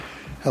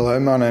Hello,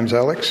 my name's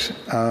Alex.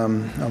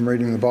 I'm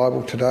reading the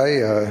Bible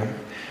today,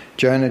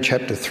 Jonah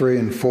chapter 3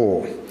 and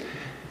 4.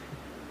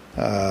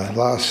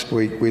 Last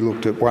week we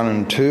looked at 1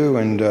 and 2,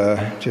 and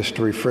just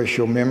to refresh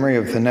your memory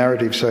of the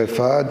narrative so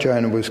far,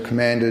 Jonah was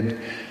commanded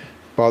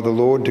by the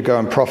Lord to go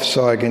and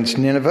prophesy against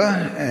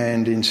Nineveh,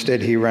 and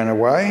instead he ran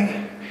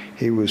away.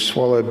 He was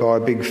swallowed by a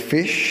big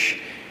fish.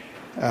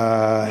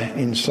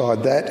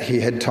 Inside that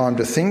he had time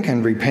to think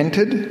and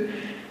repented.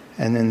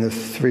 And then the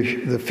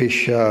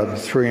fish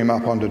threw him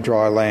up onto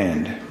dry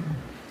land.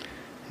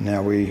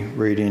 Now we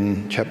read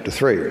in chapter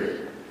 3.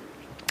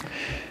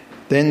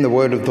 Then the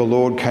word of the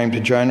Lord came to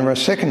Jonah a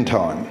second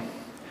time.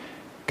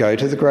 Go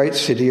to the great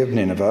city of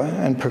Nineveh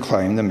and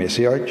proclaim the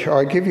message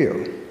I give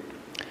you.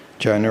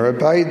 Jonah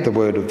obeyed the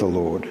word of the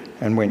Lord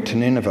and went to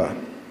Nineveh.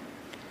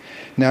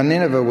 Now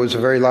Nineveh was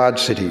a very large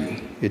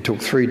city. It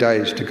took 3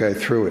 days to go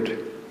through it.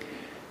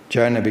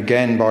 Jonah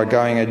began by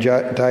going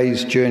a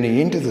day's journey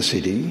into the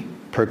city,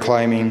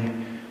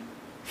 proclaiming,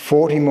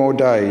 40 more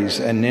days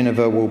and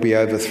Nineveh will be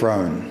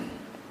overthrown.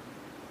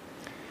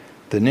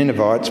 The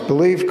Ninevites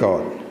believed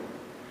God.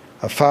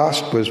 A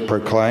fast was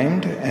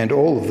proclaimed, and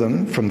all of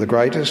them, from the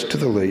greatest to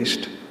the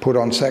least, put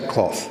on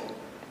sackcloth.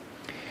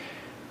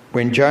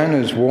 When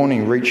Jonah's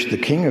warning reached the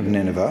king of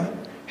Nineveh,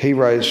 he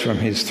rose from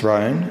his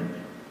throne,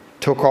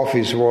 took off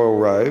his royal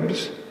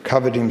robes,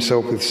 covered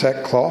himself with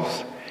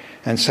sackcloth,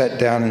 and sat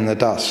down in the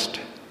dust.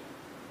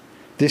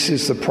 This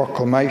is the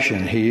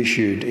proclamation he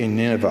issued in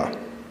Nineveh.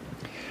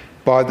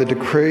 By the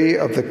decree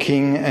of the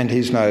king and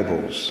his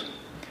nobles,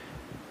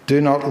 do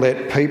not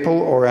let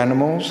people or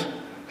animals,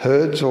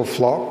 herds or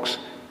flocks,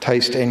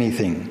 taste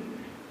anything.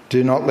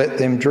 Do not let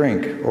them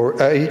drink or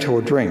eat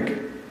or drink,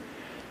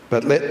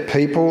 but let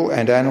people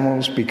and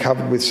animals be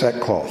covered with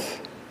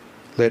sackcloth.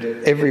 Let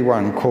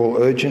everyone call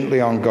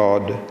urgently on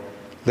God.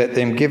 Let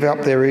them give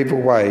up their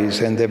evil ways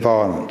and their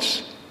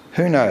violence.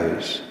 Who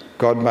knows?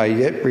 God may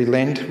yet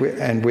relent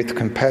and with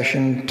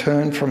compassion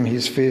turn from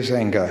his fierce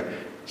anger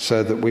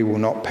so that we will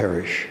not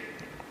perish.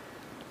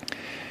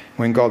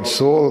 When God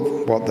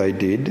saw what they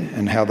did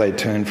and how they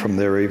turned from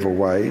their evil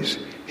ways,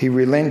 he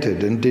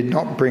relented and did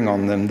not bring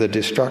on them the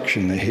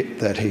destruction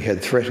that he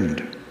had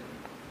threatened.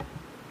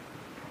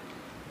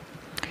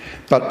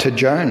 But to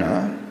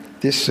Jonah,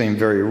 this seemed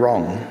very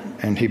wrong,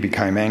 and he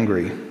became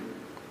angry.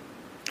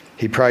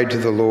 He prayed to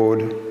the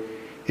Lord,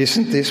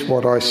 "Isn't this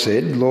what I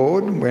said,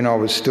 Lord, when I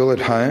was still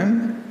at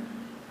home?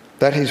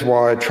 That is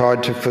why I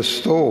tried to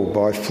forestall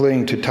by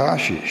fleeing to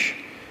Tarshish.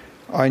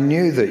 I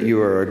knew that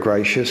you are a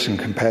gracious and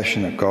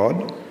compassionate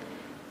God,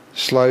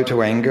 slow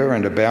to anger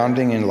and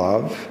abounding in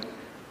love,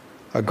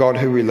 a God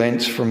who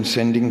relents from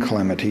sending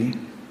calamity.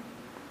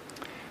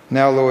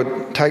 Now,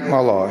 Lord, take my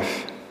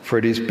life, for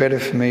it is better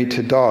for me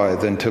to die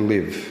than to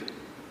live."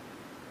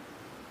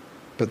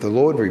 But the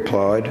Lord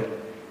replied,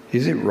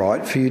 "Is it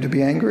right for you to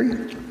be angry?"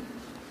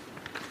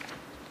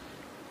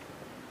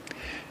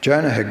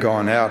 Jonah had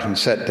gone out and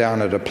sat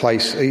down at a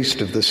place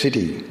east of the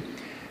city.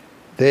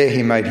 There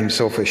he made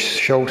himself a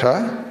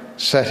shelter,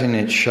 sat in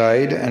its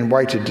shade, and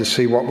waited to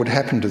see what would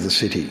happen to the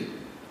city.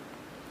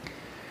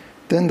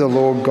 Then the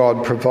Lord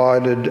God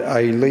provided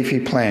a leafy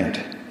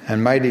plant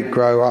and made it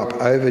grow up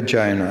over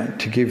Jonah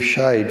to give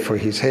shade for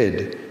his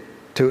head,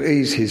 to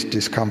ease his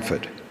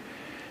discomfort.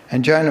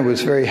 And Jonah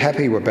was very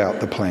happy about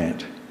the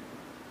plant.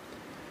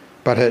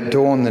 But at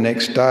dawn the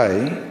next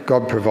day,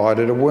 God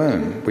provided a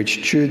worm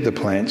which chewed the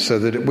plant so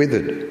that it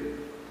withered.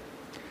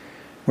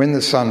 When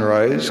the sun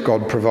rose,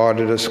 God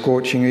provided a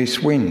scorching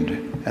east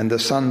wind, and the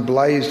sun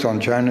blazed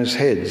on Jonah's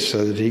head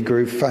so that he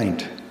grew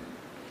faint.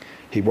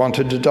 He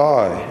wanted to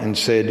die and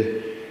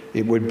said,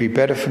 "It would be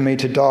better for me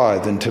to die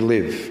than to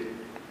live."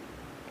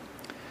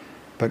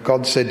 But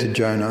God said to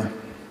Jonah,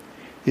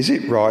 "Is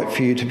it right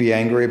for you to be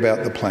angry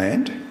about the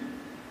plant?"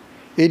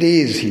 "It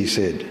is," he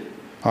said.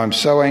 "I'm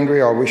so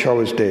angry I wish I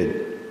was dead."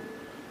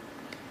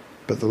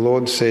 But the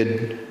Lord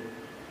said,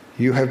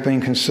 "You have been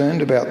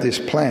concerned about this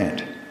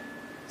plant,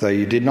 though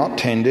you did not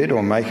tend it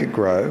or make it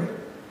grow.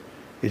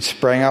 It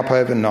sprang up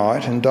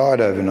overnight and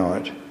died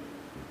overnight.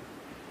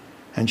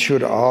 And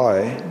should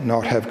I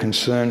not have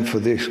concern for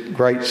this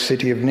great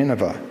city of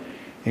Nineveh,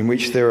 in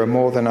which there are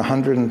more than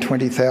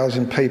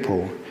 120,000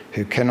 people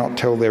who cannot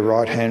tell their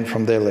right hand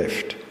from their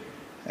left,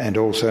 and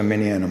also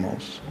many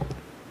animals?"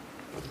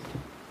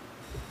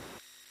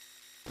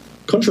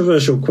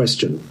 Controversial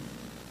question.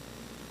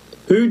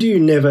 Who do you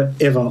never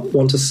ever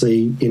want to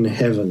see in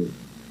heaven?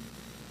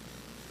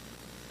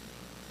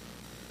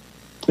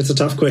 It's a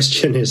tough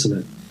question, isn't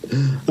it?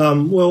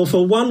 Well,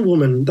 for one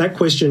woman, that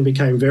question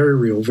became very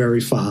real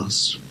very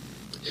fast.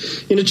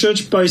 In a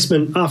church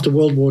basement after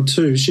World War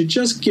II, she'd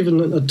just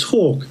given a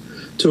talk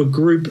to a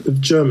group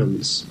of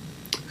Germans.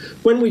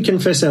 When we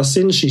confess our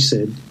sins, she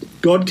said,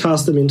 God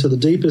cast them into the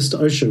deepest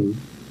ocean.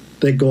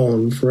 They're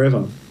gone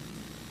forever.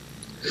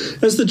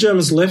 As the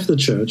Germans left the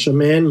church, a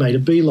man made a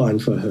beeline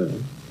for her.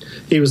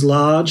 He was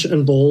large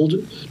and bald,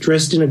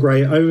 dressed in a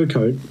grey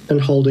overcoat and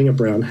holding a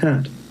brown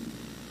hat.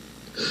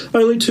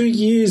 Only 2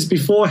 years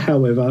before,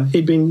 however,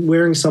 he'd been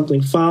wearing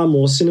something far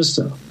more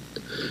sinister.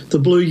 the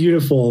blue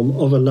uniform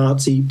of a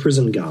Nazi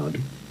prison guard,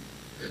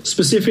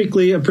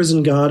 specifically a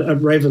prison guard at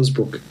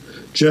Ravensbrück,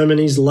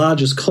 Germany's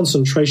largest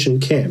concentration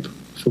camp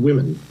for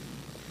women.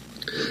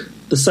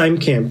 The same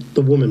camp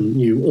the woman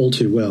knew all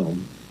too well.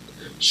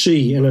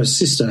 She and her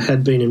sister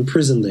had been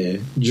imprisoned there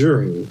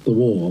during the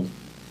war.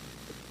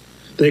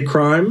 Their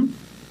crime?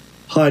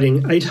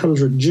 Hiding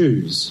 800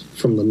 Jews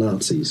from the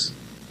Nazis.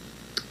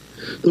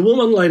 The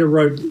woman later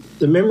wrote,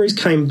 "The memories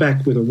came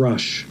back with a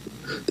rush.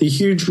 The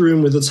huge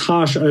room with its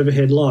harsh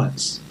overhead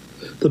lights,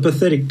 the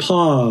pathetic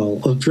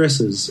pile of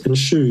dresses and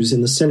shoes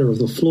in the centre of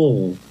the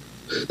floor,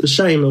 the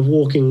shame of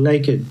walking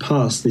naked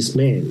past this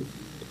man.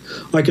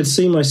 I could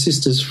see my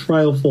sister's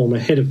frail form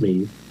ahead of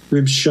me,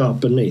 ribs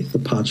sharp beneath the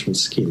parchment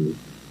skin."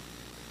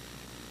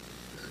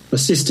 A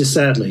sister,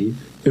 sadly,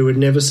 who would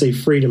never see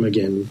freedom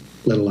again,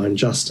 let alone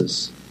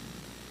justice.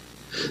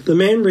 The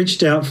man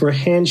reached out for a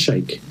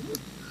handshake.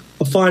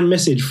 "A fine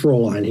message,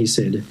 Fräulein," he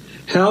said.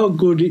 "How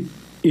good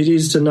it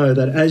is to know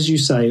that, as you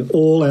say,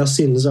 all our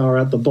sins are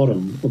at the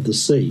bottom of the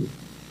sea."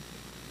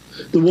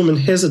 The woman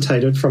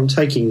hesitated from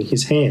taking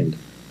his hand.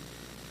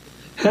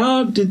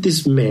 How did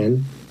this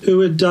man, who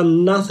had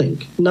done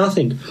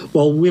nothing,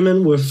 while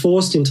women were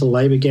forced into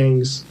labour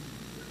gangs,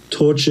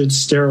 tortured,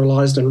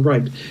 sterilised and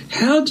raped,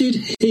 how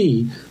did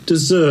he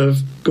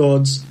deserve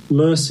God's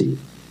mercy?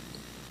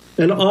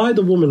 And I,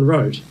 the woman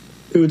wrote,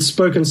 who had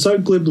spoken so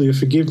glibly of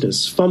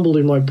forgiveness, fumbled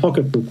in my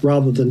pocketbook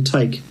rather than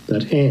take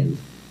that hand.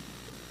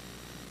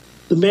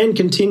 The man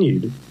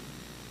continued,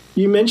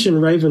 "You mentioned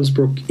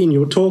Ravensbrück in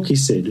your talk," he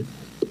said.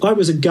 "I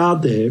was a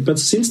guard there, but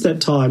since that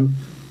time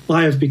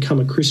I have become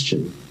a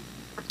Christian.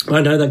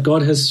 I know that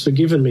God has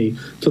forgiven me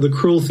for the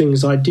cruel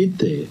things I did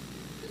there,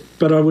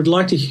 but I would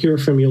like to hear it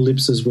from your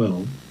lips as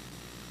well.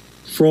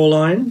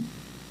 Fräulein,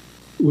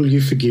 will you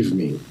forgive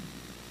me?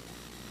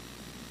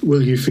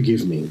 Will you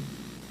forgive me?"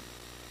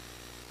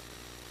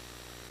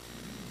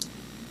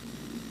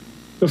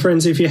 Well,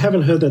 friends, if you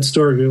haven't heard that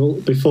story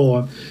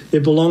before,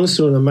 it belongs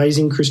to an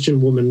amazing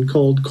Christian woman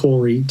called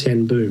Corrie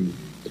ten Boom.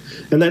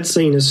 And that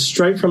scene is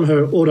straight from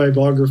her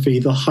autobiography,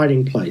 The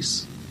Hiding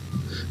Place.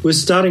 We're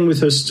starting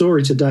with her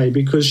story today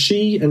because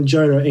she and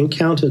Jonah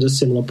encountered a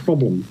similar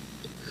problem.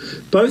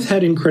 Both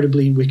had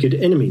incredibly wicked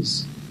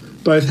enemies.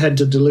 Both had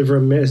to deliver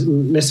a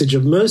message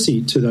of mercy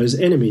to those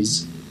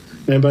enemies.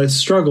 And both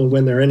struggled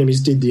when their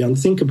enemies did the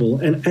unthinkable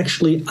and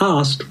actually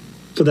asked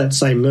for that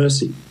same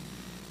mercy.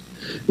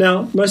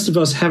 Now, most of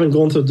us haven't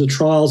gone through the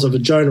trials of a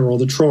Jonah or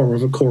the trauma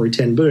of a Corrie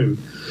ten Boom,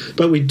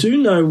 but we do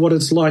know what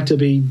it's like to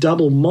be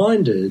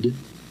double-minded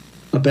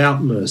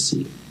about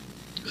mercy.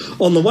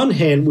 On the one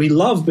hand, we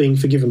love being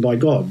forgiven by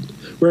God.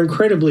 We're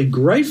incredibly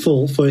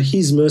grateful for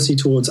his mercy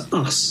towards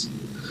us.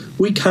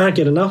 We can't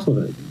get enough of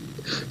it.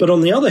 But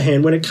on the other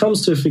hand, when it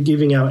comes to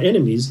forgiving our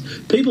enemies,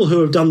 people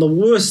who have done the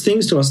worst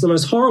things to us, the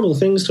most horrible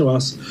things to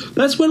us,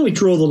 that's when we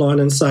draw the line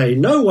and say,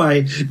 no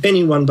way,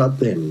 anyone but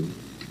them.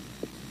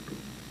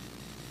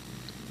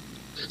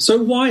 So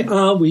why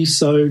are we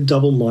so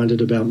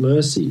double-minded about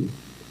mercy?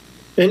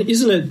 And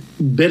isn't it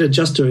better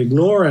just to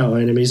ignore our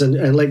enemies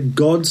and let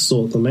God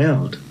sort them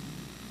out?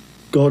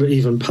 God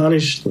even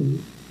punish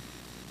them?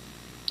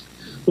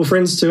 Well,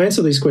 friends, to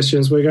answer these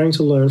questions, we're going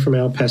to learn from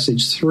our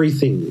passage 3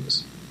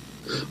 things.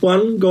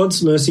 1,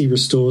 God's mercy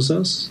restores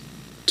us.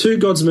 2,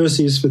 God's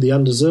mercy is for the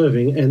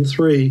undeserving. And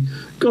 3,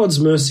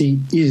 God's mercy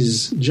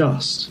is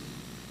just.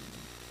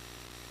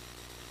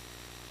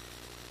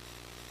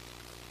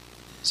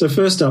 So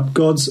first up,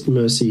 God's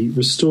mercy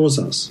restores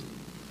us.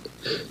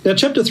 Now,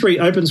 chapter 3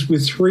 opens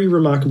with 3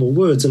 remarkable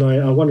words, and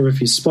I wonder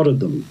if you spotted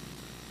them.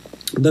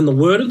 Then the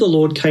word of the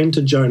Lord came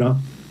to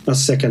Jonah a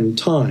second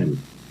time.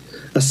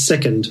 A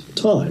second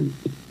time.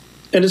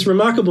 And it's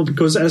remarkable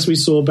because, as we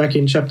saw back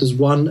in chapters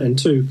 1 and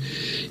 2,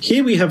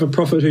 here we have a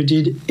prophet who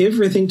did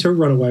everything to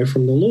run away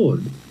from the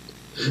Lord.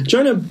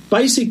 Jonah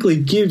basically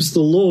gives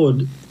the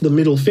Lord the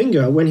middle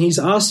finger when he's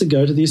asked to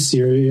go to the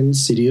Assyrian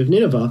city of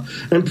Nineveh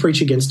and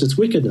preach against its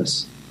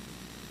wickedness.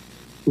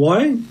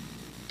 Why?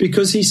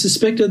 Because he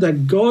suspected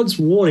that God's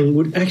warning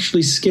would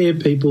actually scare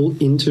people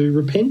into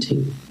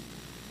repenting.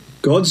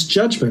 God's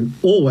judgment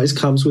always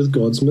comes with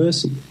God's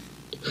mercy.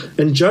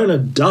 And Jonah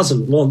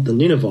doesn't want the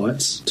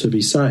Ninevites to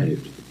be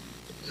saved.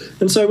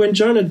 And so when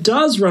Jonah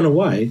does run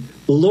away,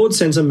 the Lord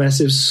sends a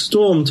massive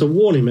storm to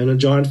warn him and a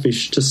giant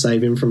fish to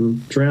save him from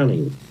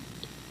drowning.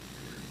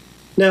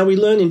 Now, we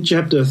learn in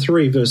chapter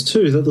 3, verse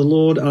 2, that the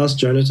Lord asked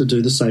Jonah to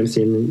do the same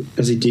thing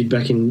as he did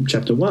back in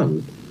chapter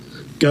 1.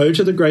 Go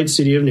to the great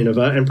city of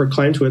Nineveh and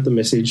proclaim to it the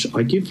message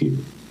I give you.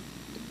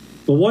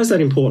 Well, why is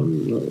that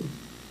important?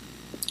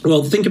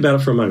 Well, think about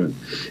it for a moment.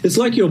 It's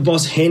like your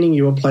boss handing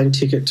you a plane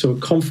ticket to a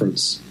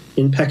conference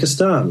in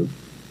Pakistan,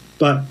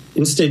 but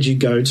instead you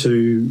go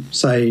to,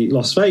 say,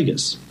 Las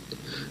Vegas.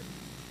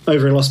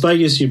 Over in Las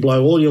Vegas, you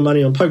blow all your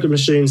money on poker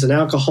machines and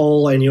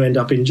alcohol and you end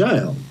up in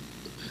jail.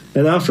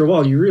 And after a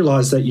while, you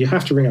realise that you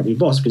have to ring up your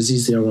boss because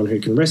he's the only one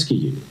who can rescue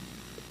you.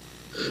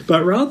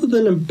 But rather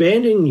than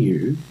abandoning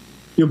you,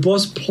 your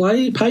boss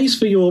pays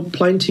for your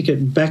plane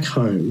ticket back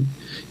home,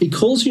 He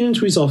calls you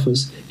into his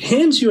office,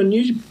 hands you a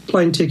new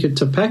plane ticket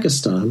to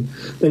Pakistan,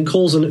 then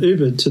calls an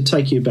Uber to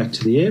take you back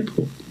to the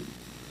airport.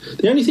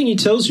 The only thing he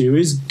tells you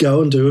is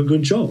go and do a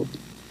good job.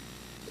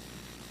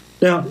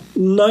 Now,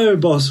 no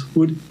boss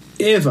would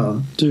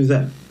ever do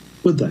that,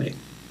 would they?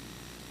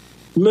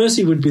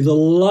 Mercy would be the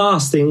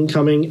last thing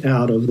coming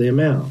out of their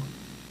mouth.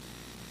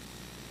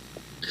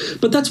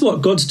 But that's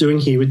what God's doing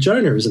here with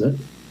Jonah, isn't it?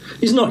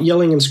 He's not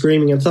yelling and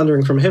screaming and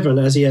thundering from heaven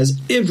as he has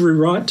every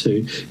right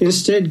to.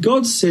 Instead,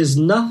 God says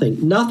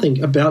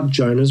nothing about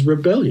Jonah's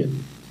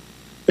rebellion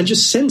and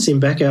just sends him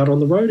back out on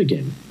the road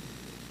again.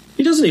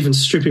 He doesn't even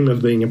strip him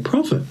of being a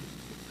prophet.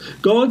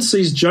 God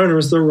sees Jonah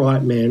as the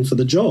right man for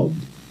the job.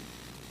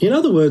 In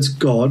other words,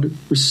 God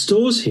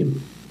restores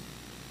him.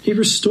 He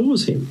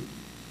restores him.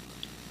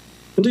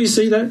 And do you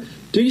see that?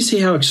 Do you see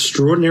how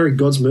extraordinary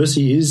God's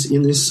mercy is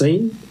in this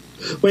scene?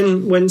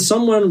 When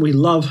someone we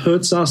love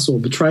hurts us or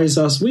betrays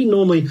us, we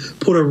normally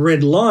put a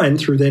red line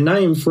through their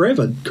name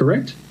forever,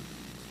 correct?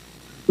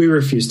 We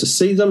refuse to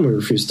see them, we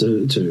refuse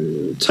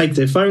to take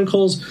their phone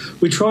calls,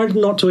 we try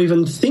not to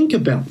even think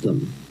about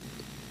them.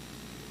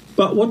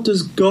 But what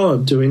does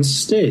God do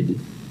instead?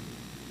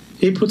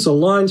 He puts a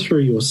line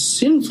through your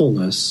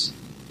sinfulness,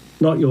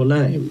 not your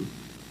name.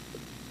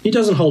 He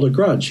doesn't hold a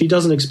grudge. He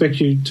doesn't expect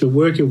you to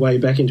work your way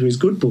back into his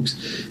good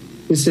books.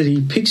 Instead,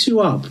 he picks you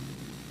up,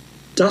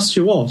 dusts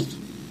you off,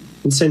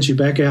 and sends you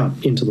back out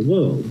into the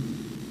world.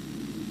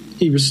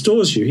 He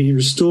restores you. He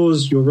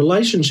restores your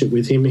relationship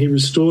with him. He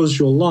restores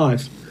your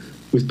life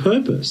with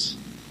purpose.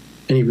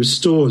 And he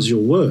restores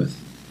your worth.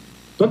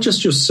 Not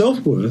just your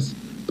self-worth,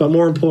 but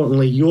more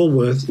importantly, your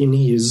worth in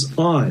his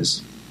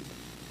eyes.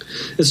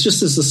 It's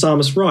just as the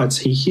psalmist writes,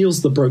 he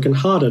heals the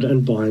brokenhearted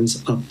and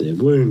binds up their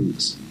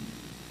wounds.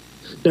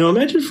 Now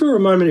imagine for a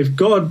moment if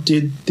God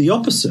did the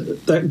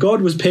opposite, that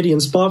God was petty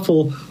and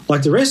spiteful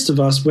like the rest of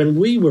us when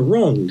we were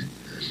wronged.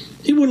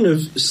 He wouldn't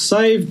have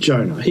saved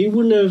Jonah. He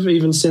wouldn't have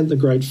even sent the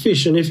great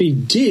fish. And if he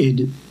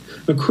did,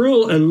 a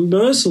cruel and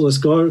merciless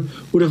God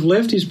would have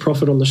left his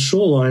prophet on the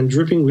shoreline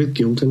dripping with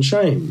guilt and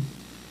shame.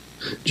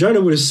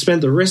 Jonah would have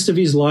spent the rest of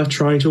his life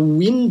trying to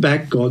win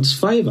back God's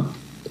favour.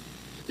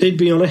 He'd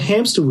be on a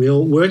hamster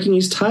wheel, working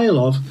his tail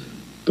off,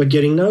 but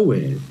getting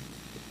nowhere.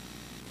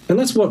 And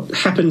that's what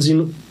happens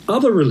in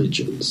other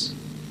religions.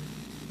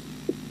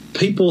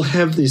 People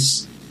have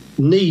this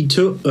need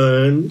to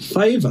earn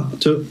favour,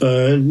 to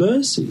earn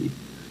mercy.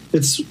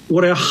 It's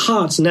what our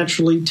hearts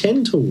naturally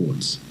tend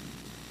towards.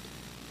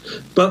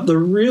 But the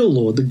real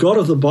Lord, the God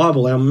of the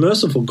Bible, our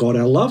merciful God,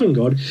 our loving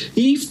God,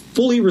 he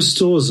fully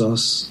restores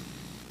us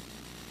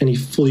and he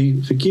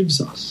fully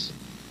forgives us.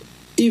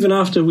 Even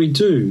after we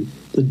do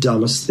the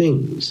dumbest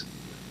things,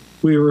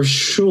 we are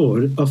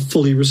assured a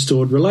fully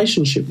restored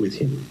relationship with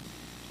him.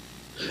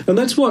 And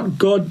that's what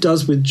God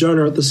does with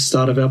Jonah at the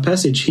start of our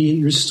passage.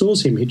 He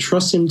restores him. He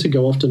trusts him to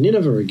go off to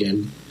Nineveh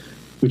again,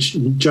 which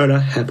Jonah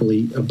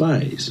happily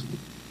obeys.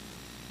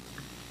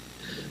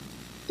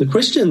 The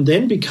question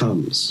then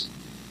becomes,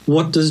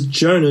 what does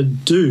Jonah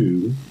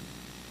do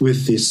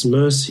with this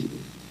mercy?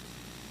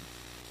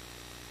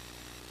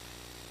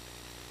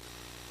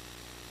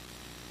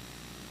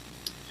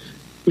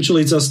 Which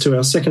leads us to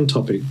our second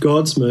topic.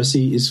 God's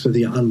mercy is for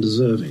the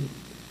undeserving.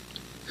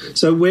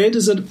 So where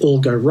does it all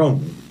go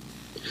wrong?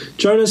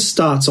 Jonah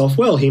starts off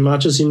well. He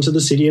marches into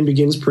the city and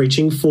begins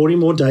preaching, 40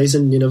 more days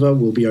and Nineveh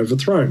will be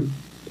overthrown.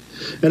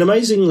 And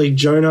amazingly,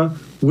 Jonah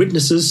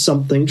witnesses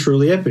something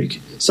truly epic,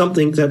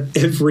 something that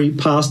every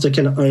pastor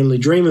can only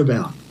dream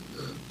about.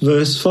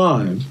 Verse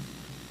 5,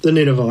 the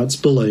Ninevites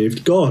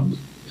believed God.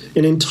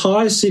 An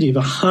entire city of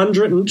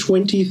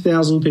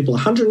 120,000 people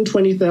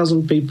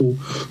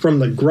from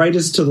the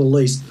greatest to the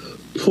least,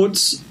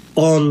 puts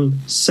on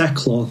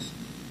sackcloth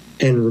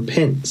and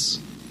repents.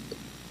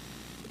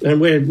 And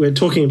we're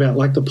talking about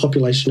like the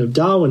population of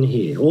Darwin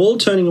here, all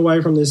turning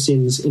away from their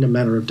sins in a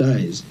matter of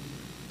days.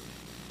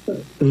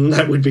 And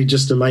that would be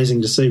just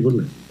amazing to see,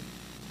 wouldn't it?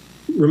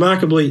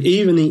 Remarkably,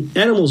 even the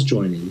animals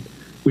join in,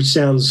 which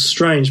sounds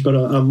strange, but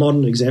a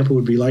modern example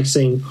would be like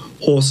seeing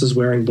horses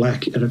wearing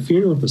black at a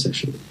funeral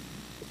procession.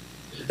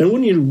 And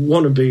wouldn't you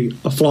want to be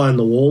a fly on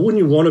the wall?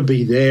 Wouldn't you want to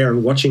be there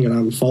and watching it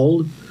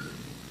unfold?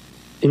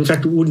 In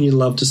fact, wouldn't you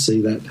love to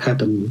see that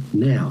happen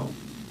now?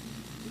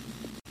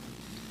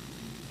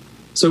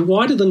 So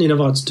why did the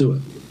Ninevites do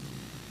it?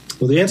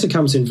 Well, the answer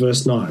comes in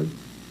verse 9.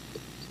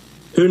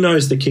 Who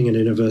knows, the king of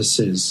Nineveh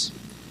says,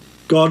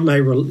 God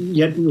may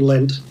yet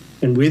relent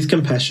and with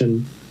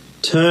compassion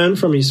turn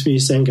from his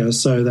fierce anger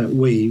so that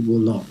we will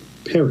not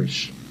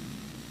perish.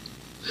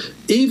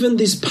 Even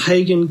this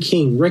pagan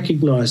king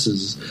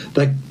recognizes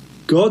that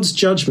God's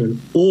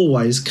judgment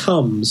always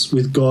comes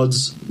with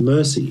God's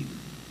mercy.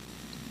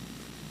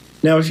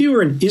 Now, if you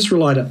were an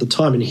Israelite at the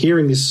time and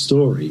hearing this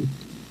story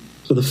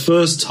for the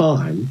first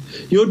time,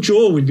 your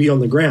jaw would be on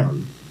the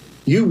ground.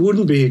 You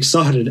wouldn't be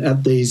excited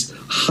at these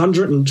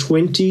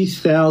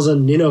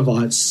 120,000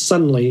 Ninevites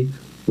suddenly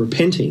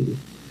repenting.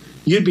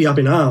 You'd be up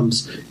in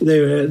arms.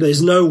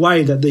 There's no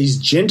way that these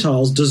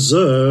Gentiles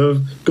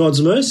deserve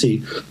God's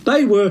mercy.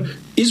 They were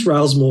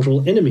Israel's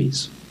mortal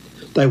enemies.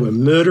 They were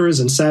murderers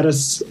and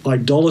sadists,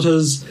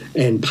 idolaters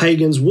and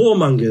pagans,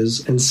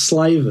 warmongers and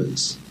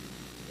slavers.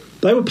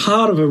 They were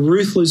part of a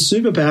ruthless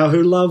superpower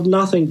who loved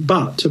nothing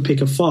but to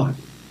pick a fight.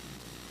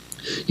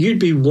 You'd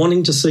be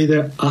wanting to see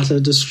their utter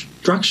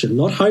destruction,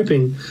 not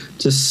hoping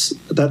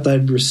that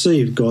they'd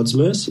receive God's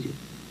mercy.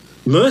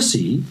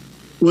 Mercy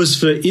was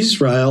for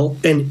Israel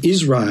and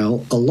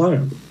Israel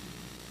alone.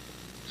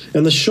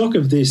 And the shock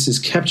of this is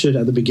captured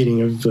at the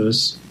beginning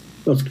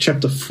of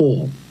chapter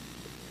 4.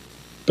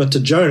 But to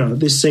Jonah,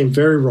 this seemed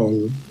very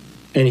wrong,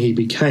 and he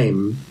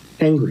became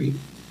angry.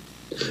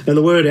 And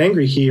the word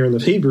angry here in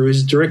the Hebrew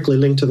is directly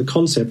linked to the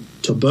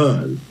concept to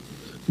burn.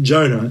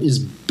 Jonah is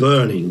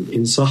burning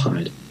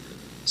inside.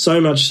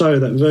 So much so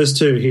that verse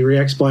 2, he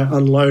reacts by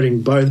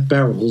unloading both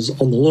barrels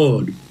on the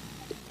Lord.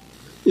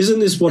 Isn't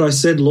this what I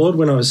said, Lord,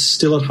 when I was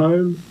still at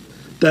home?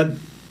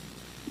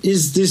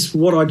 Is this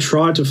what I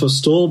tried to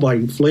forestall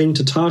by fleeing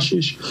to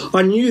Tarshish?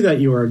 I knew that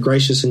you are a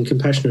gracious and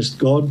compassionate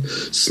God,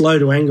 slow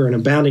to anger and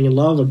abounding in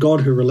love, a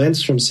God who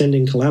relents from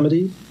sending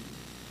calamity.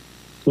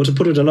 Or to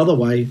put it another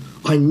way,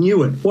 I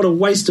knew it. What a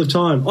waste of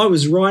time. I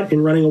was right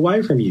in running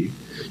away from you.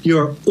 You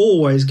are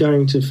always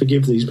going to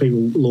forgive these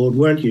people, Lord,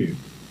 weren't you?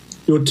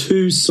 You're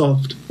too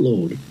soft,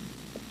 Lord.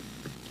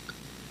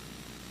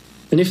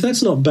 And if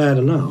that's not bad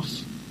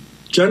enough,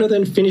 Jonah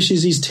then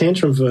finishes his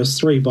tantrum, verse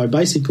 3, by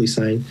basically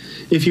saying,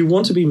 if you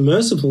want to be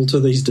merciful to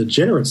these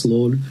degenerates,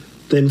 Lord,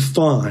 then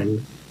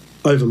fine,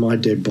 over my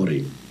dead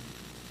body.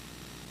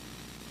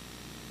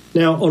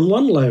 Now, on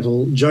one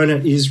level, Jonah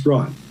is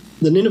right.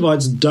 The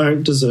Ninevites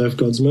don't deserve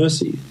God's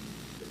mercy.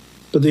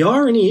 But the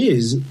irony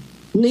is,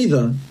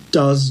 neither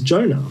does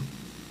Jonah.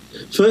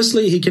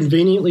 Firstly, he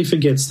conveniently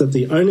forgets that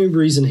the only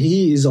reason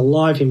he is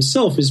alive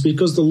himself is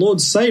because the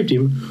Lord saved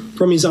him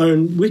from his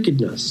own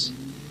wickedness.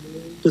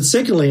 But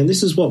secondly, and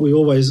this is what we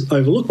always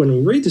overlook when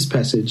we read this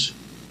passage,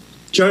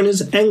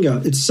 Jonah's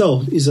anger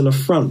itself is an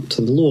affront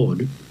to the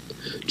Lord.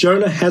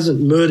 Jonah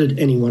hasn't murdered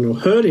anyone or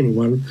hurt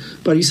anyone,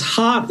 but his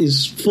heart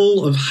is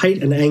full of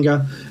hate and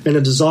anger and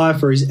a desire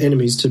for his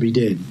enemies to be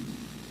dead.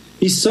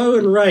 He's so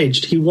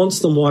enraged he wants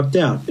them wiped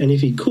out, and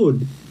if he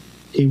could,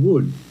 he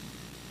would.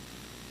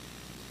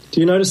 Do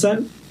you notice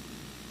that?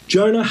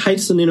 Jonah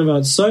hates the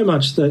Ninevites so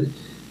much that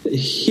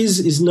his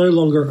is no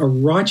longer a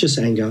righteous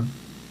anger,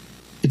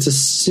 it's a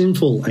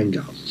sinful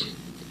anger.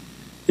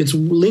 It's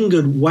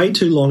lingered way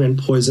too long and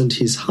poisoned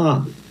his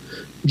heart.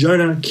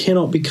 Jonah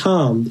cannot be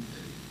calmed,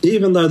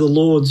 even though the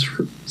Lord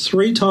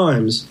 3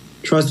 times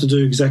tries to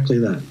do exactly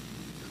that,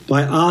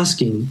 by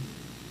asking,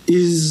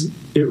 is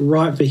it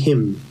right for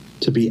him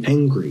to be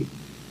angry?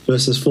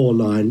 Verses 4,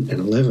 9, and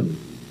 11.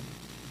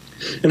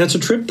 And it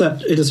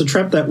is a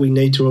trap that we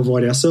need to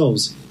avoid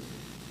ourselves.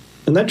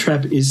 And that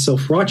trap is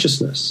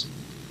self-righteousness.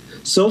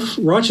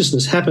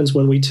 Self-righteousness happens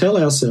when we tell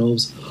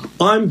ourselves,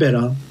 I'm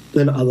better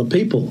than other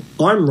people.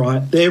 I'm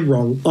right, they're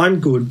wrong. I'm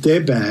good,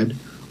 they're bad.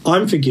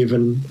 I'm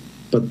forgiven.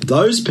 But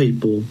those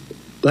people,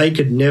 they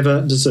could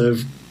never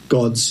deserve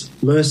God's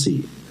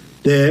mercy.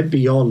 They're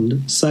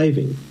beyond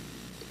saving.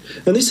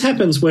 And this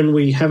happens when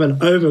we have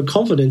an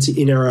overconfidence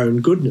in our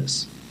own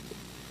goodness.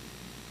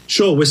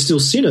 Sure, we're still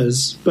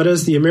sinners, but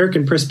as the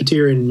American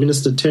Presbyterian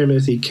minister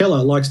Timothy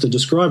Keller likes to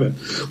describe it,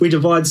 we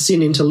divide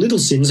sin into little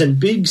sins and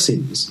big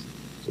sins.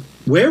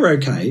 We're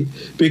okay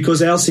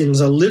because our sins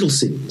are little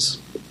sins,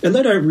 and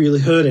they don't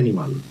really hurt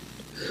anyone.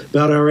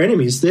 But our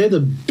enemies, they're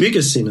the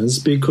bigger sinners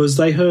because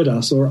they hurt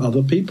us or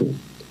other people.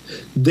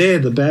 They're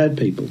the bad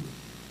people.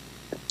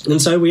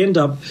 And so we end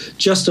up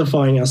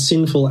justifying our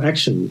sinful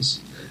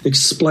actions,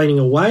 explaining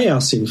away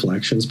our sinful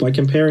actions by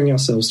comparing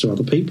ourselves to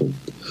other people.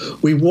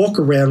 We walk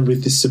around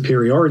with this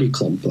superiority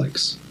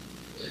complex.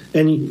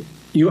 And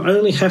you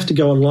only have to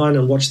go online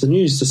and watch the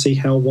news to see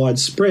how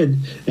widespread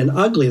and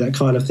ugly that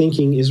kind of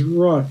thinking is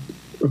right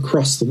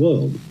across the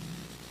world.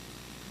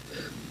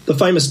 The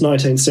famous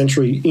 19th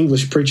century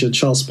English preacher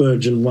Charles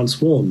Spurgeon once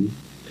warned,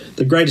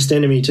 the greatest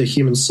enemy to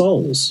human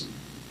souls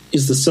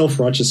is the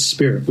self-righteous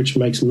spirit which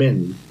makes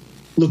men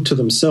look to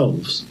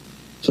themselves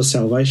for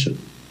salvation.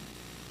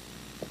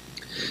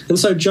 And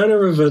so Jonah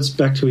reverts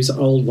back to his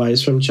old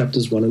ways from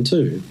chapters 1 and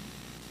 2.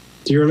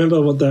 Do you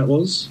remember what that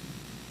was?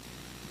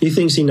 He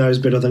thinks he knows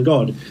better than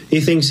God.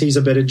 He thinks he's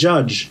a better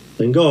judge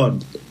than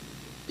God.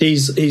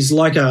 He's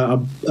like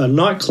a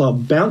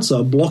nightclub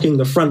bouncer blocking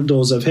the front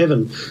doors of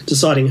heaven,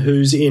 deciding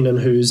who's in and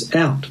who's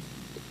out.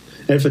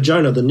 And for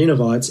Jonah, the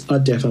Ninevites are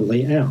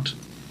definitely out.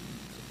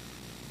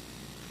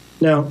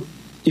 Now,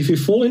 if you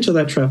fall into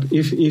that trap,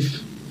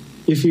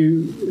 if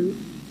you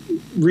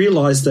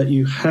realize that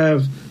you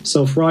have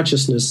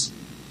self-righteousness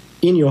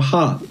in your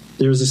heart,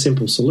 there is a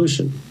simple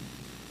solution.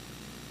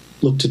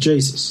 Look to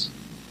Jesus.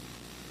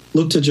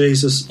 Look to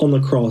Jesus on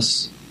the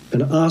cross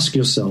and ask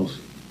yourself,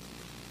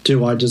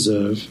 do I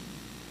deserve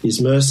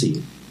his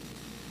mercy?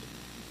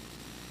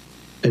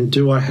 And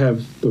do I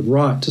have the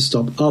right to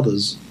stop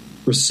others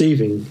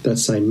receiving that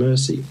same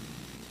mercy?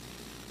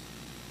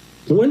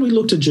 And when we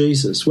look to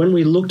Jesus, when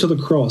we look to the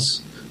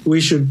cross, we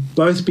should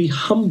both be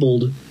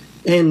humbled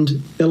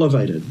and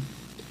elevated.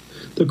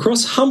 The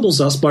cross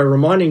humbles us by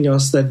reminding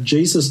us that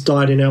Jesus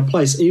died in our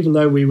place, even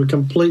though we were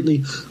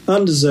completely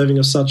undeserving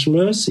of such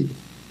mercy.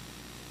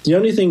 The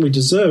only thing we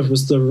deserved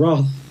was the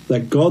wrath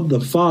that God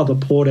the Father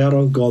poured out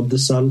on God the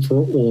Son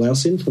for all our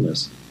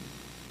sinfulness.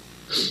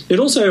 It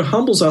also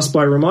humbles us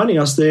by reminding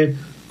us there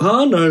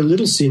are no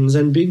little sins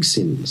and big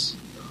sins.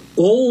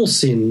 All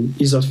sin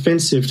is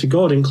offensive to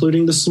God,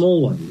 including the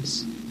small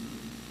ones.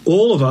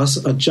 All of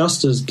us are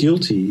just as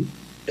guilty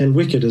and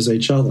wicked as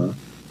each other,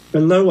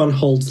 and no one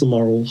holds the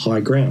moral high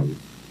ground.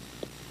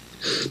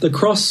 The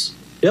cross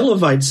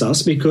elevates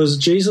us because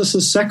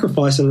Jesus'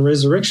 sacrifice and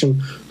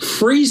resurrection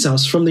frees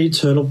us from the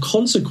eternal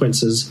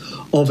consequences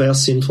of our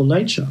sinful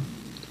nature.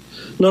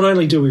 Not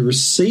only do we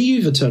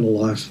receive eternal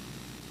life,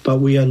 but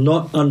we are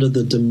not under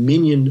the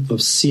dominion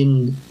of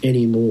sin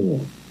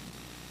anymore.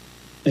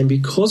 And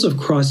because of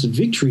Christ's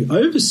victory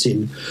over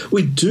sin,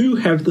 we do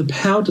have the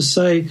power to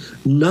say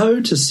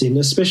no to sin,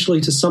 especially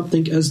to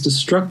something as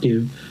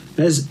destructive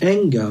as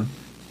anger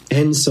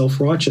and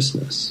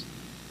self-righteousness.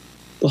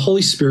 The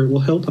Holy Spirit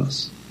will help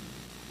us.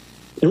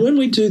 And when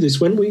we do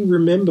this, when we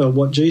remember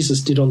what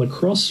Jesus did on the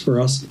cross for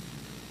us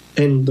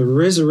and the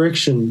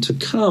resurrection to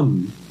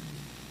come,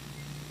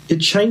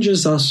 it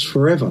changes us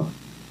forever.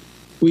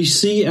 We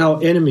see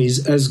our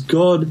enemies as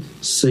God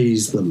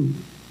sees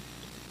them.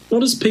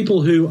 Not as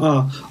people who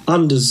are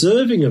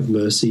undeserving of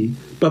mercy,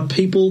 but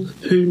people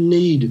who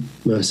need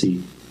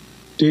mercy.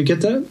 Do you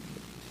get that?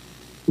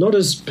 Not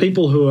as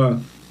people who are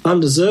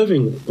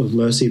undeserving of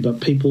mercy, but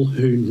people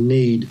who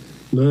need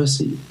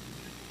mercy.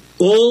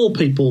 All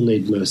people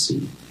need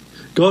mercy.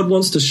 God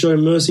wants to show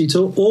mercy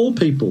to all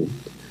people.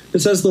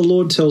 It's as the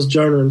Lord tells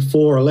Jonah in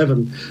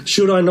 4:11,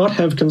 "Should I not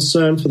have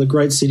concern for the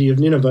great city of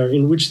Nineveh,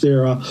 in which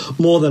there are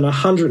more than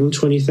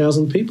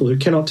 120,000 people who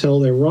cannot tell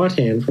their right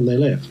hand from their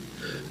left,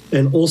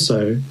 and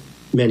also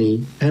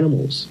many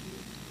animals?"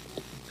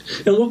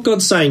 And what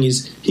God's saying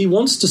is he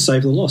wants to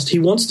save the lost. He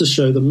wants to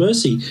show them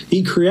mercy.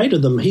 He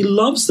created them. He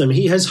loves them.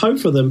 He has hope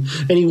for them,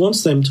 and he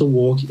wants them to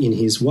walk in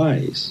his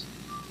ways.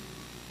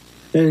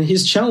 And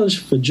his challenge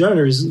for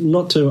Jonah is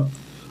not to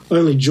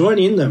only join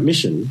in that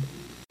mission,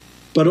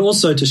 but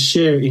also to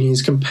share in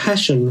his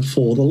compassion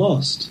for the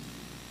lost.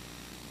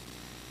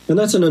 And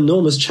that's an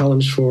enormous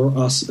challenge for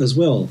us as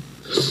well.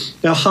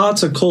 Our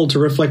hearts are called to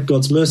reflect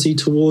God's mercy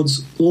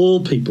towards all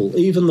people,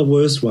 even the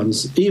worst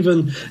ones,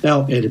 even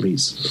our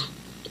enemies.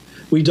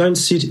 We don't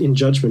sit in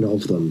judgment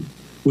of them.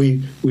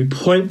 We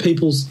point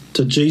people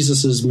to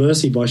Jesus'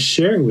 mercy by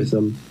sharing with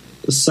them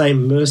the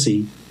same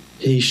mercy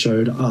he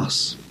showed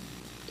us.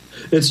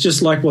 It's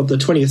just like what the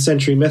 20th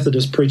century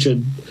Methodist preacher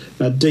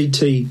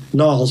D.T.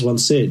 Niles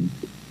once said.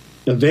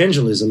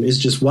 Evangelism is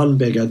just one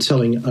beggar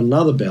telling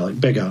another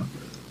beggar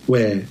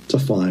where to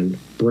find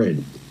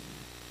bread.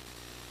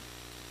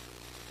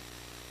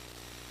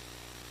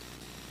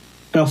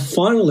 Our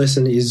final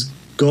lesson is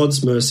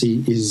God's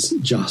mercy is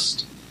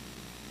just.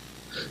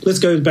 Let's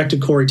go back to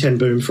Corrie ten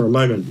Boom for a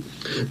moment.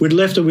 We'd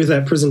left her with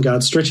that prison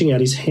guard stretching out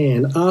his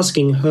hand,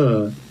 asking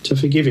her to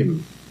forgive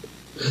him.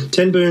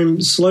 Ten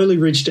Boom slowly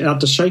reached out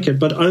to shake it,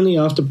 but only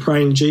after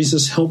praying,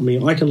 "Jesus, help me,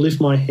 I can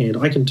lift my hand,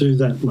 I can do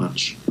that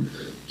much.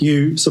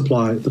 You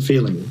supply the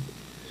feeling."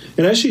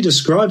 And as she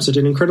describes it,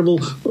 an incredible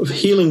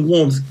healing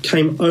warmth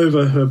came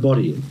over her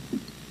body.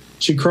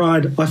 She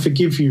cried, "I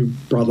forgive you,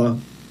 brother,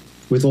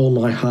 with all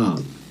my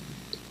heart."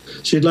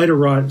 She'd later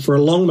write, "For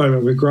a long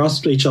moment we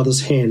grasped each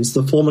other's hands,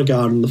 the former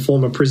guard and the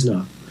former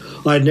prisoner.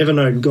 I had never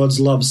known God's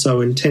love so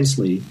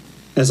intensely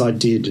as I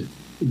did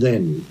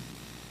then."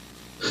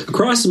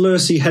 Christ's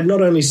mercy had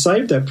not only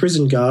saved that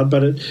prison guard,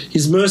 but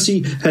his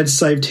mercy had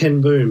saved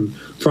Ten Boom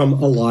from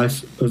a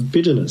life of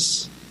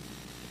bitterness.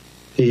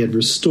 He had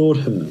restored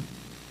her.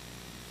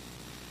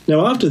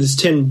 Now, after this,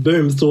 Ten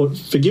Boom thought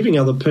forgiving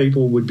other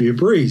people would be a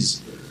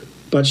breeze,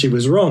 but she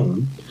was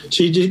wrong.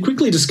 She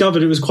quickly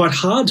discovered it was quite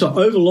hard to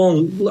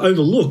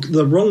overlook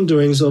the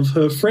wrongdoings of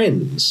her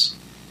friends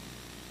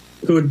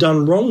who had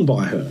done wrong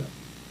by her.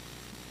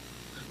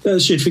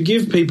 She'd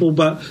forgive people,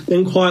 but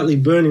then quietly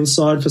burn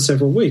inside for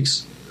several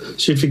weeks.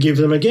 She'd forgive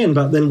them again,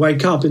 but then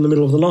wake up in the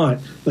middle of the night,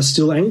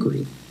 still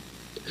angry.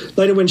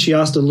 Later, when she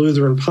asked a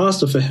Lutheran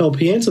pastor for help,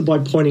 he answered by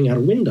pointing out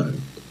a window.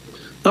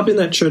 "Up in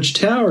that church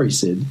tower," he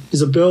said,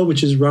 "is a bell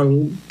which is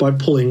rung by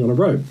pulling on a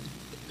rope.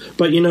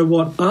 But you know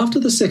what? After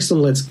the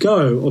sexton lets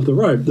go of the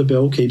rope, the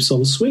bell keeps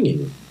on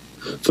swinging.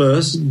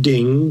 First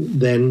ding,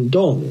 then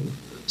dong.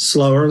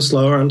 Slower and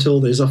slower until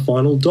there's a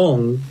final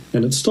dong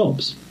and it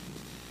stops.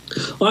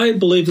 I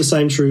believe the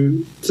same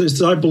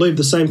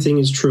thing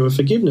is true of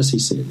forgiveness," he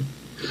said.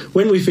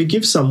 "When we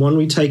forgive someone,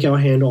 we take our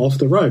hand off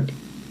the rope.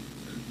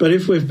 But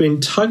if we've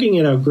been tugging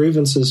at our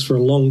grievances for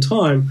a long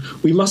time,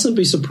 we mustn't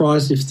be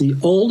surprised if the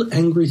old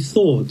angry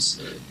thoughts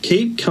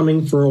keep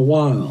coming for a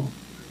while.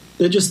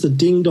 They're just the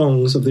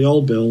ding-dongs of the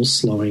old bells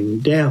slowing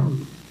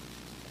down."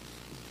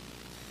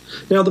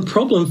 Now, the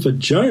problem for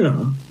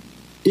Jonah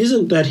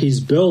isn't that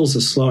his bells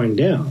are slowing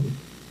down.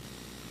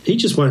 He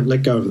just won't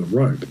let go of the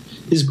rope.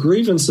 His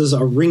grievances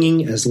are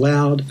ringing as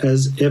loud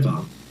as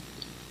ever.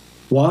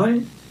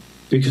 Why?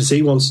 Because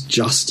he wants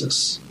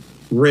justice.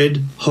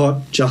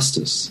 red-hot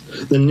justice.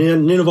 The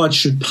Ninevites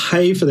should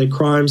pay for their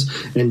crimes,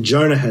 and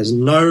Jonah has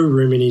no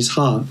room in his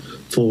heart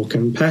for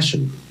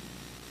compassion.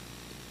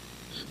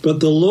 But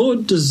the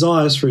Lord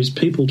desires for his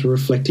people to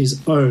reflect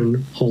his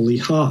own holy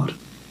heart.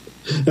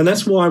 And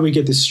that's why we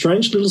get this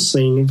strange little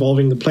scene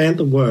involving the plant,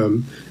 the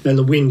worm, and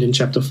the wind in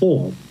chapter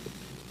 4.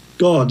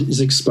 God is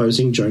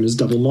exposing Jonah's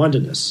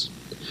double-mindedness.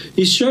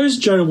 He shows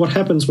Jonah what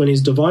happens when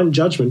his divine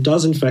judgment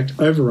does in fact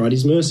override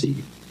his mercy.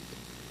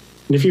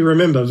 And if you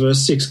remember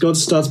verse 6, God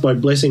starts by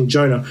blessing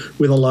Jonah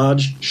with a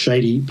large,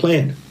 shady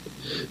plant.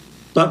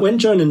 But when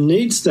Jonah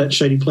needs that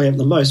shady plant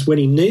the most, when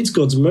he needs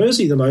God's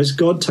mercy the most,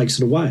 God takes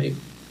it away.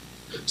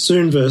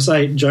 Soon, verse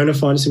 8, Jonah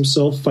finds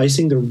himself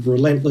facing the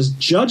relentless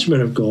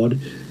judgment of God,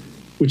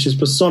 which is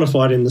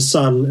personified in the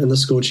sun and the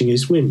scorching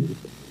east wind,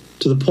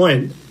 to the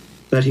point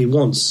that he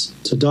wants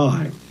to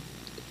die.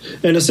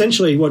 And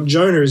essentially what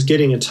Jonah is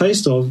getting a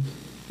taste of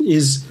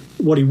is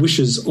what he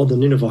wishes on the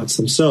Ninevites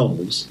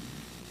themselves.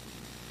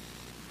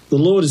 The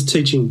Lord is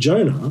teaching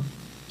Jonah,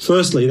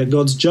 firstly, that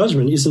God's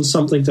judgment isn't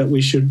something that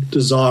we should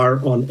desire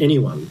on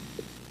anyone,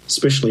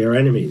 especially our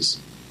enemies.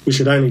 We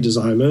should only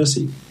desire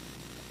mercy.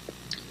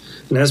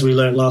 And as we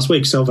learnt last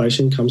week,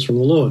 salvation comes from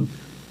the Lord.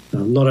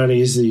 Not only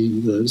is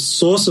the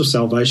source of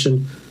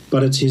salvation,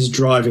 but it's his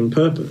driving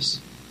purpose.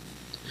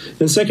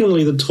 And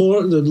secondly,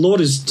 the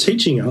Lord is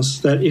teaching us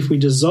that if we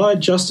desire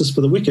justice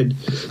for the wicked,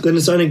 then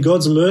it's only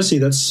God's mercy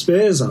that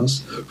spares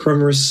us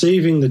from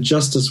receiving the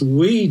justice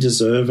we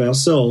deserve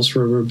ourselves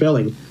for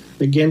rebelling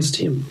against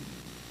him.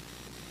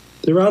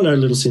 There are no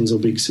little sins or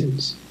big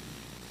sins.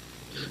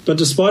 But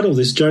despite all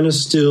this, Jonah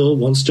still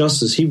wants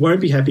justice. He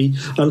won't be happy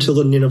until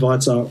the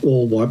Ninevites are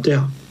all wiped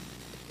out.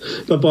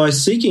 But by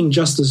seeking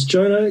justice,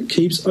 Jonah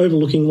keeps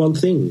overlooking one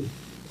thing.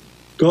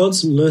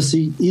 God's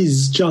mercy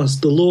is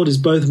just. The Lord is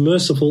both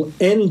merciful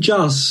and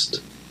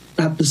just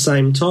at the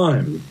same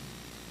time.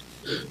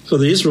 For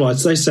the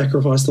Israelites, they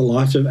sacrificed the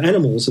life of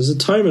animals as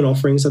atonement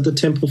offerings at the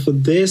temple for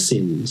their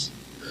sins.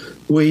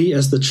 We,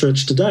 as the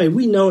church today,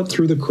 we know it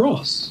through the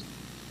cross.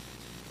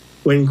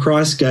 When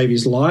Christ gave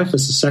his life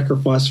as a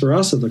sacrifice for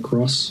us at the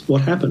cross,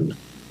 what happened?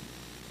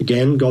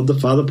 Again, God the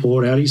Father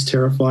poured out his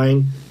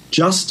terrifying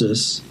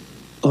justice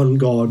on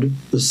God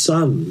the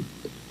Son.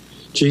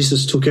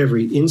 Jesus took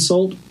every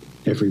insult,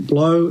 every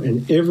blow,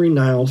 and every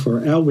nail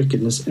for our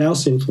wickedness, our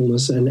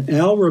sinfulness, and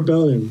our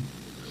rebellion,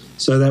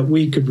 so that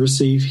we could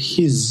receive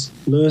his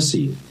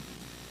mercy.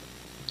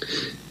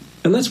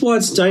 And that's why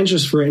it's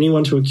dangerous for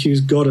anyone to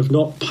accuse God of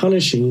not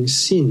punishing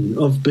sin,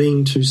 of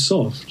being too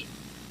soft.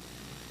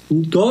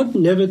 God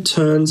never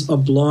turns a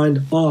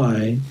blind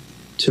eye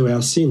to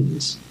our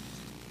sins.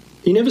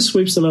 He never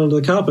sweeps them under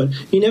the carpet.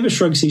 He never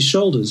shrugs his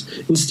shoulders.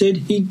 Instead,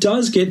 he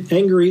does get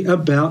angry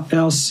about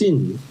our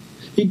sin.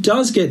 He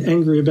does get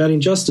angry about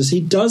injustice.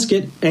 He does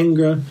get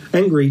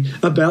angry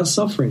about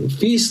suffering,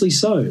 fiercely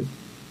so.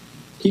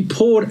 He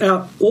poured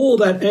out all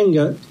that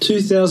anger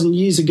 2,000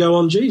 years ago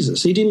on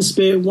Jesus. He didn't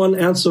spare 1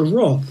 ounce of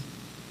wrath.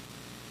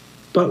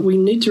 But we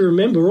need to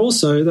remember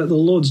also that the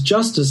Lord's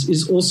justice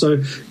is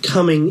also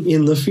coming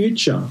in the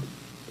future.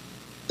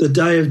 The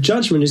day of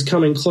judgment is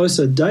coming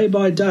closer day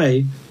by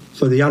day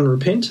for the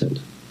unrepentant.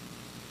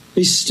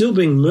 He's still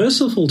being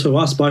merciful to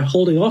us by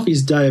holding off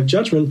his day of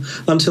judgment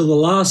until the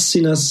last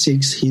sinner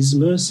seeks his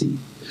mercy.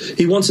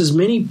 He wants as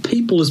many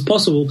people as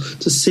possible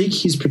to seek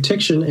his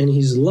protection and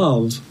his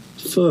love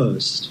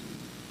first.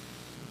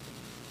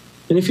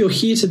 And if you're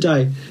here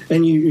today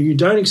and you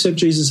don't accept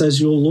Jesus as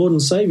your Lord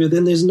and Saviour,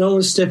 then there's no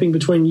one stepping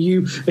between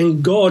you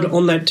and God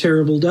on that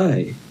terrible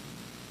day.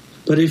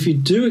 But if you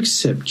do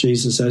accept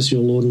Jesus as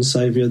your Lord and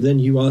Saviour, then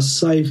you are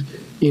safe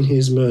in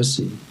his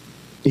mercy.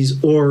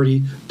 He's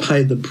already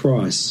paid the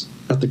price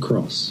at the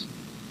cross.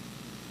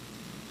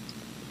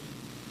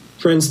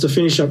 Friends, to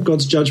finish up,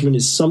 God's judgment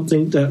is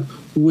something that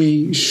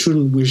we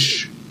shouldn't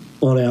wish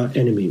on our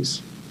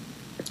enemies.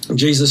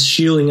 Jesus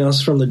shielding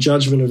us from the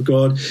judgment of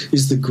God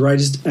is the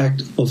greatest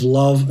act of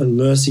love and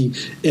mercy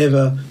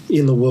ever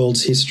in the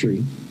world's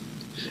history.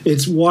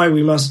 It's why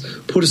we must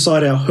put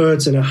aside our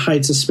hurts and our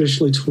hates,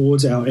 especially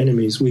towards our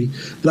enemies.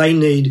 They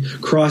need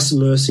Christ's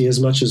mercy as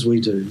much as we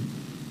do.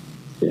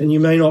 And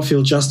you may not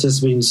feel justice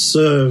being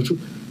served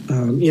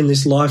in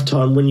this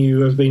lifetime when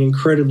you have been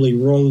incredibly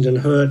wronged and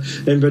hurt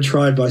and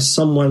betrayed by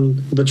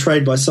someone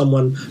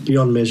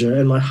beyond measure,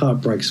 and my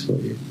heart breaks for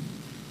you.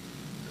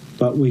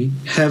 But we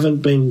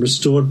haven't been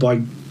restored by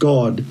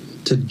God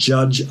to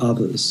judge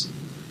others.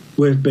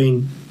 We've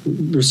been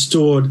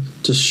restored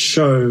to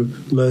show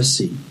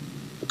mercy,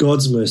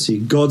 God's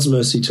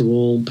mercy to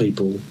all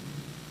people,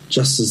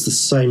 just as the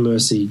same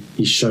mercy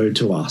he showed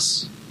to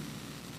us.